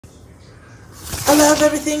love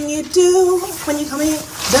everything you do. When you call me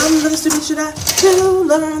dumb, little stupid, should I do?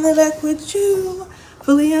 Love on the back with you.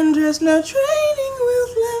 Fully undressed, no training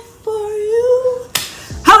wheels left for you.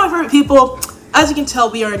 Hi, my favorite people. As you can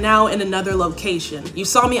tell, we are now in another location. You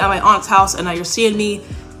saw me at my aunt's house, and now you're seeing me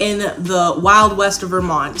in the wild west of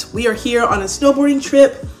Vermont. We are here on a snowboarding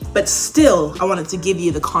trip, but still, I wanted to give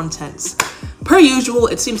you the contents. Per usual,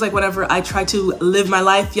 it seems like whenever I try to live my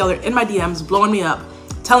life, y'all are in my DMs, blowing me up,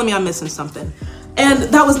 telling me I'm missing something. And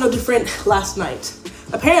that was no different last night.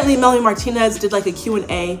 Apparently, Melanie Martinez did like a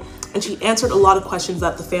Q&A, and she answered a lot of questions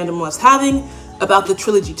that the fandom was having about the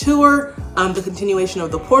Trilogy Tour, the continuation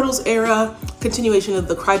of the Portals era, continuation of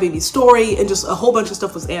the Crybaby story, and just a whole bunch of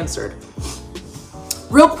stuff was answered.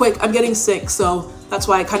 Real quick, I'm getting sick, so that's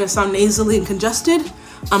why I kind of sound nasally and congested.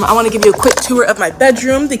 I want to give you a quick tour of my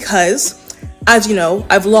bedroom because, as you know,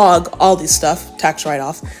 I vlog all this stuff, tax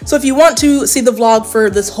write-off. So if you want to see the vlog for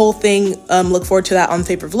this whole thing, look forward to that on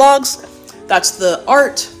Favour Vlogs. That's the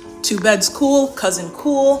art, 2 beds cool, cousin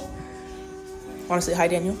cool. Want to say hi,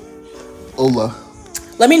 Daniel? Hola.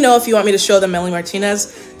 Let me know if you want me to show them Melanie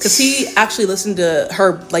Martinez, because he actually listened to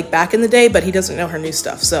her like back in the day, but he doesn't know her new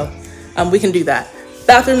stuff, so we can do that.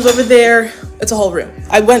 Bathroom's over there. It's a whole room.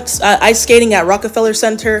 I went ice skating at Rockefeller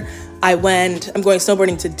Center. I'm going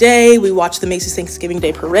snowboarding today. We watched the Macy's Thanksgiving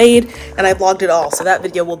Day Parade, and I vlogged it all, so that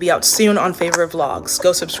video will be out soon on Favour Vlogs.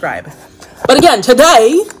 Go subscribe. But again,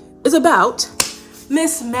 today is about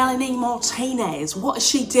Miss Melanie Martinez. What is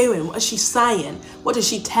she doing? What is she saying? What does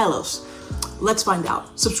she tell us? Let's find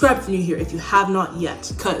out. Subscribe if you're new here if you have not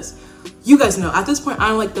yet, because you guys know, at this point,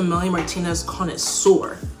 I'm like the Melanie Martinez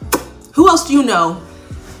connoisseur. Who else do you know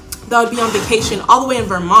that would be on vacation all the way in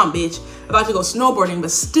Vermont, bitch, about to go snowboarding,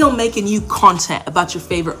 but still making you content about your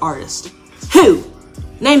favorite artist? Who?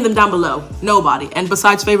 Name them down below. Nobody. And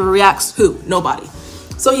besides Favour Reacts, who? Nobody.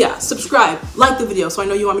 So yeah, subscribe, like the video, so I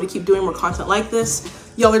know you want me to keep doing more content like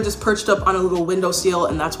this. Y'all are just perched up on a little windowsill,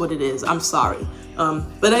 and that's what it is. I'm sorry.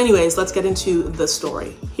 But anyways, let's get into the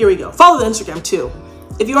story. Here we go. Follow the Instagram too.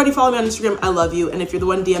 If you already follow me on Instagram, I love you. And if you're the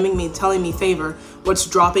one DMing me, telling me Favour, what's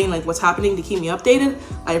dropping, like what's happening to keep me updated,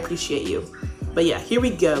 I appreciate you. But yeah, here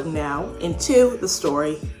we go now into the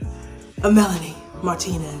story of Melanie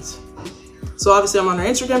Martinez. So obviously I'm on her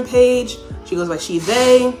Instagram page. She goes by she,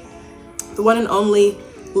 they, the one and only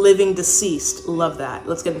living deceased. Love that.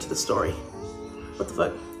 Let's get into the story. What the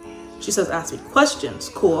fuck? She says, ask me questions.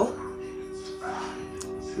 Cool.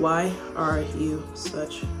 Why are you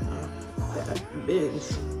such a bad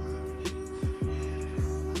bitch?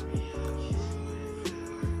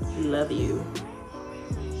 Love you.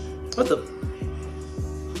 What the?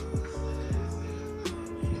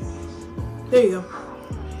 There you go.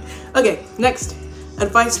 Okay, next.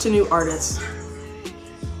 Advice to new artists.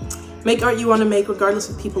 Make art you want to make regardless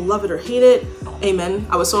if people love it or hate it. Amen.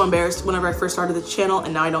 I was so embarrassed whenever I first started the channel,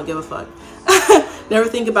 and now I don't give a fuck. Never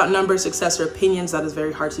think about numbers, success, or opinions. That is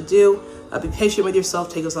very hard to do. Be patient with yourself.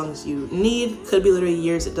 Take as long as you need. Could be literally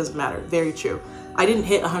years. It doesn't matter. Very true. I didn't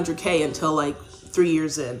hit 100K until like 3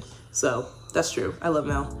 years in. So that's true. I love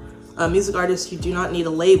Mel. Music artists, you do not need a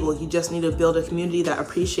label. You just need to build a community that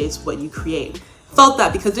appreciates what you create. Felt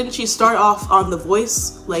that because didn't she start off on The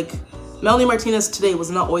Voice? Like, Melanie Martinez today was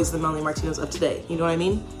not always the Melanie Martinez of today. You know what I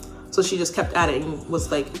mean? So she just kept at it and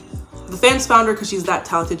was like, the fans found her because she's that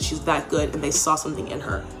talented, she's that good, and they saw something in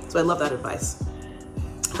her. So I love that advice.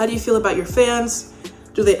 How do you feel about your fans?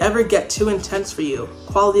 Do they ever get too intense for you?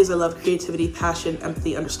 Qualities I love: creativity, passion,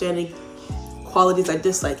 empathy, understanding. Qualities I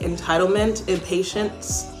dislike: entitlement,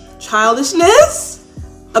 impatience, childishness,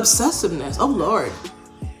 obsessiveness. Oh Lord.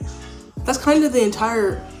 That's kind of the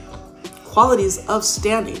entire qualities of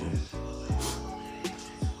standing.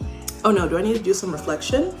 Oh no, do I need to do some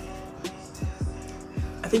reflection?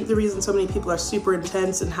 I think the reason so many people are super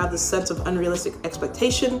intense and have this sense of unrealistic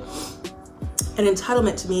expectation and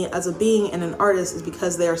entitlement to me as a being and an artist is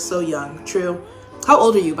because they are so young. True. How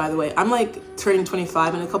old are you, by the way? I'm like turning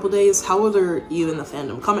 25 in a couple days. How old are you in the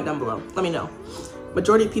fandom? Comment down below. Let me know.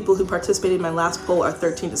 Majority of people who participated in my last poll are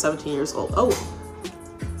 13 to 17 years old. Oh,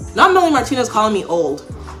 not Melanie Martinez calling me old.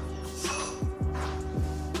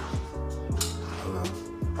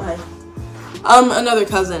 Hi. Another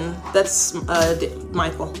cousin. That's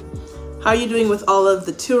Michael. How are you doing with all of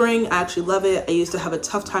the touring? I actually love it. I used to have a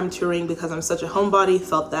tough time touring because I'm such a homebody.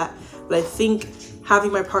 Felt that. But I think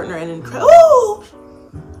having my partner and Melanie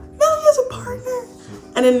has a partner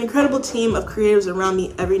and an incredible team of creators around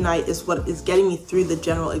me every night is what is getting me through the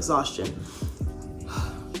general exhaustion.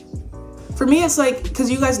 For me, it's like, because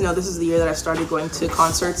you guys know this is the year that I started going to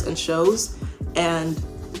concerts and shows, and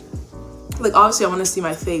like obviously I want to see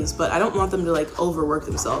my faves, but I don't want them to like overwork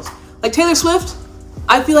themselves. Like Taylor Swift,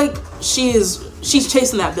 I feel like she's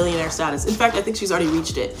chasing that billionaire status. In fact, I think she's already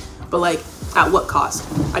reached it. But like, at what cost?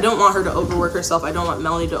 I don't want her to overwork herself. I don't want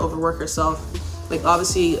Melanie to overwork herself. Like,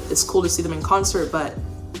 obviously, it's cool to see them in concert, but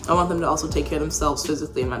I want them to also take care of themselves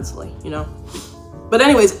physically and mentally, you know? But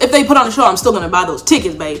anyways, if they put on a show, I'm still gonna buy those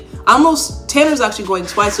tickets, babe. Tanner's actually going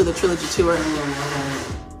twice to the Trilogy Tour.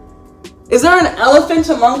 Is there an elephant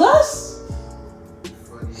among us?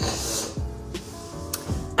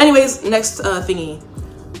 Anyways, next thingy.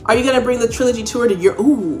 Are you gonna bring the Trilogy Tour to Europe?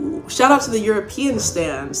 Ooh, shout out to the European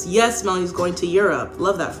stands. Yes, Melanie's going to Europe.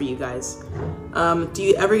 Love that for you guys. Do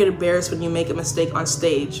you ever get embarrassed when you make a mistake on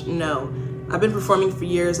stage? No. I've been performing for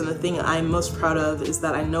years, and the thing I'm most proud of is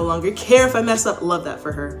that I no longer care if I mess up. Love that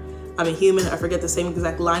for her. I'm a human. I forget the same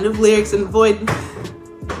exact line of lyrics and void.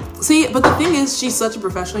 See, but the thing is, she's such a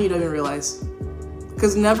professional, you don't even realize.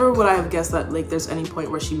 Because never would I have guessed that like there's any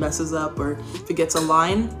point where she messes up or forgets a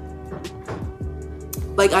line.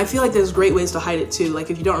 Like, I feel like there's great ways to hide it too. Like,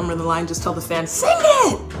 if you don't remember the line, just tell the fans, sing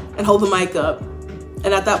it! And hold the mic up. And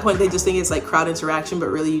at that point, they just think it's like crowd interaction, but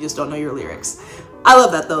really you just don't know your lyrics. I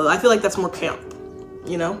love that though. I feel like that's more camp,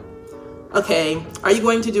 you know? Okay, are you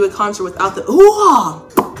going to do a concert without the, ooh,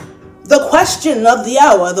 the question of the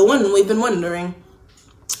hour, the one we've been wondering.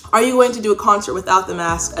 Are you going to do a concert without the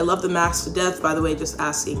mask? I love the mask to death, by the way, just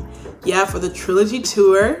asking. Yeah, for the Trilogy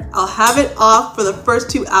Tour. I'll have it off for the first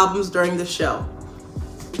 2 albums during the show.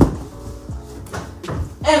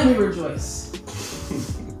 And we rejoice.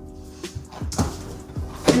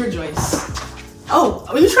 We rejoice. Oh,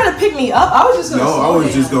 were you trying to pick me up? I was just going to No, I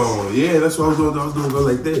was just going, yeah, that's what I was doing. I was going to go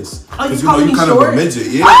like this. Oh, you know, you're kind of a midget.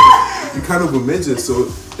 Yeah, you're kind of a midget,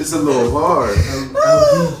 so it's a little hard.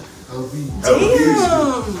 LB.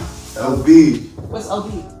 Damn. LB. What's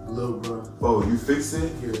LB? Little bro. Oh, you fix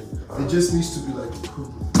it? Yeah. It just needs to be like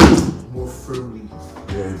more firmly.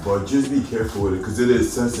 Yeah, but just be careful with it, because it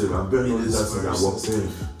is sensitive. I've been on that since I walked in.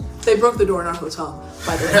 They broke the door in our hotel,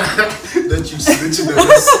 by the way. That you snitching at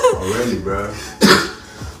us already, bro.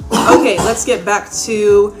 Okay, let's get back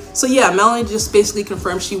to, so yeah, Melanie just basically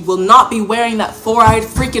confirmed she will not be wearing that 4-eyed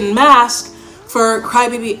freaking mask for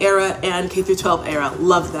Crybaby era and K-12 era.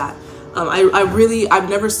 Love that. I've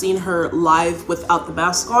never seen her live without the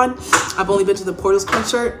mask on. I've only been to the Portals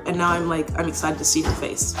concert, and now I'm excited to see her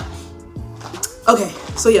face. Okay,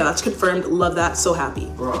 so yeah, that's confirmed. Love that, so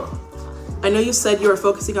happy. Bro. I know you said you were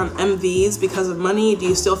focusing on MVs because of money. Do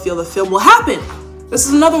you still feel the film will happen? This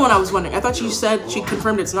is another one I was wondering. I thought she said she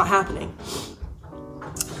confirmed it's not happening.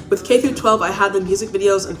 With K-12, I had the music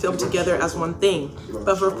videos and film together as one thing.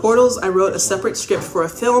 But for Portals, I wrote a separate script for a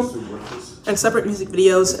film and separate music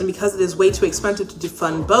videos, and because it is way too expensive to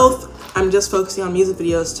fund both, I'm just focusing on music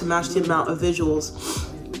videos to match the amount of visuals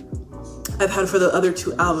I've had for the other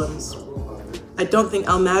 2 albums. I don't think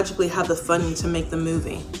I'll magically have the funding to make the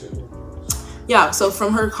movie. Yeah, so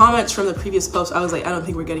from her comments from the previous post, I was like, I don't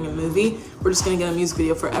think we're getting a movie. We're just gonna get a music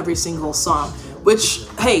video for every single song. Which,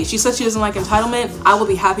 hey, she said she doesn't like entitlement. I will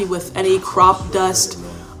be happy with any crop dust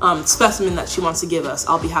specimen that she wants to give us.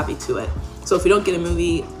 I'll be happy to it. So if we don't get a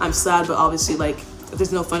movie, I'm sad, but obviously, like, if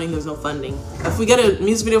there's no funding, there's no funding. If we get a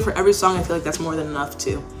music video for every song, I feel like that's more than enough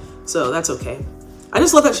too. So that's okay. I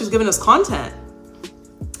just love that she's giving us content.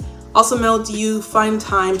 Also, Mel, do you find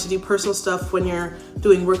time to do personal stuff when you're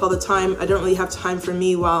doing work all the time? I don't really have time for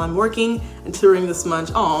me while I'm working and touring this much.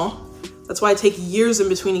 Aw. That's why I take years in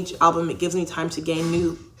between each album. It gives me time to gain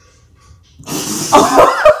new...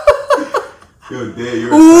 Yo, Dad,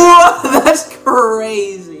 you're that's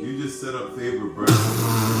crazy. You just set up Favour, bro.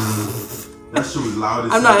 That shit was loud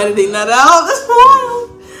as I'm not editing that out. That's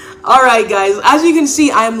wild. All right, guys. As you can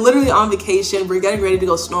see, I'm literally on vacation. We're getting ready to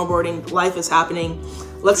go snowboarding. Life is happening.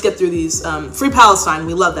 Let's get through these. Free Palestine.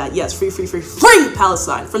 We love that. Yes, free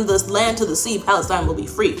Palestine. From the land to the sea, Palestine will be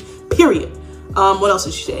free. Period. What else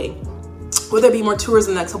is she saying? Will there be more tours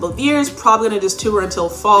in the next couple of years? Probably gonna just tour until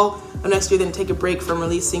fall of next year, then take a break from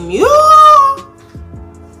releasing music.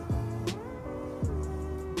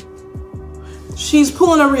 She's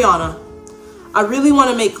pulling a Rihanna. I really want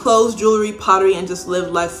to make clothes, jewelry, pottery, and just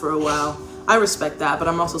live life for a while. I respect that, but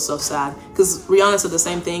I'm also so sad because Rihanna said the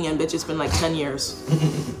same thing, and bitch, it's been like 10 years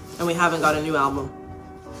and we haven't got a new album.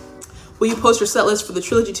 Will you post your set list for the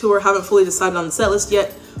Trilogy Tour? Haven't fully decided on the set list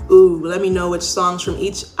yet. Ooh, let me know which songs from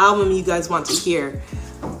each album you guys want to hear.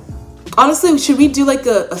 Honestly, should we do like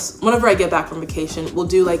whenever I get back from vacation, we'll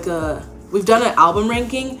do like we've done an album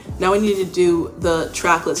ranking. Now we need to do the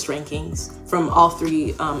track list rankings from all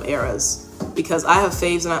 3 eras, because I have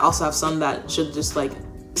faves and I also have some that should just like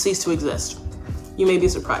cease to exist. You may be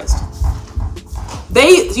surprised.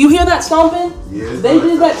 You hear that stomping? Yeah. They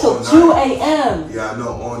did that till 2 a.m. Yeah, I know,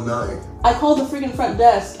 all night. I called the freaking front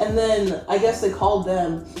desk, and then I guess they called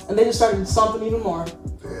them, and they just started stomping even more.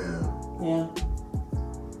 Damn. Yeah.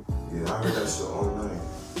 Yeah, I heard that shit all night.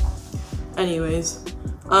 Anyways,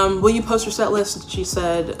 will you post your set list? She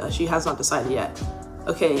said she has not decided yet.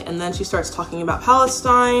 Okay, and then she starts talking about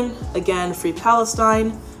Palestine. Again, free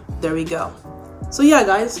Palestine. There we go. So yeah,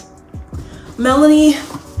 guys. Melanie,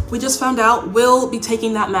 we just found out, will be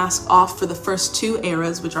taking that mask off for the first 2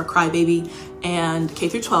 eras, which are Crybaby and K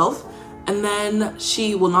through 12. And then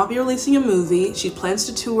she will not be releasing a movie. She plans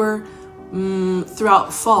to tour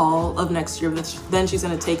throughout fall of next year. Then she's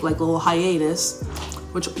gonna take like a little hiatus,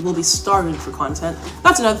 which will be starving for content.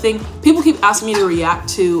 That's another thing. People keep asking me to react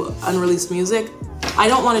to unreleased music. I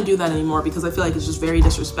don't want to do that anymore because I feel like it's just very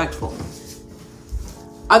disrespectful.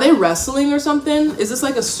 Are they wrestling or something? Is this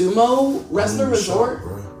like a sumo wrestler resort?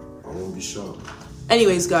 I won't be shocked.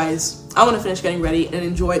 Anyways, guys, I want to finish getting ready and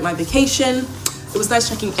enjoy my vacation. It was nice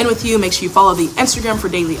checking in with you. Make sure you follow the Instagram for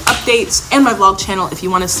daily updates and my vlog channel if you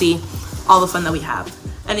want to see all the fun that we have.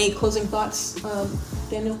 Any closing thoughts,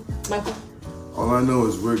 Daniel, Michael? All I know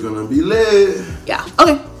is we're gonna be lit. Yeah,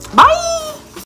 okay.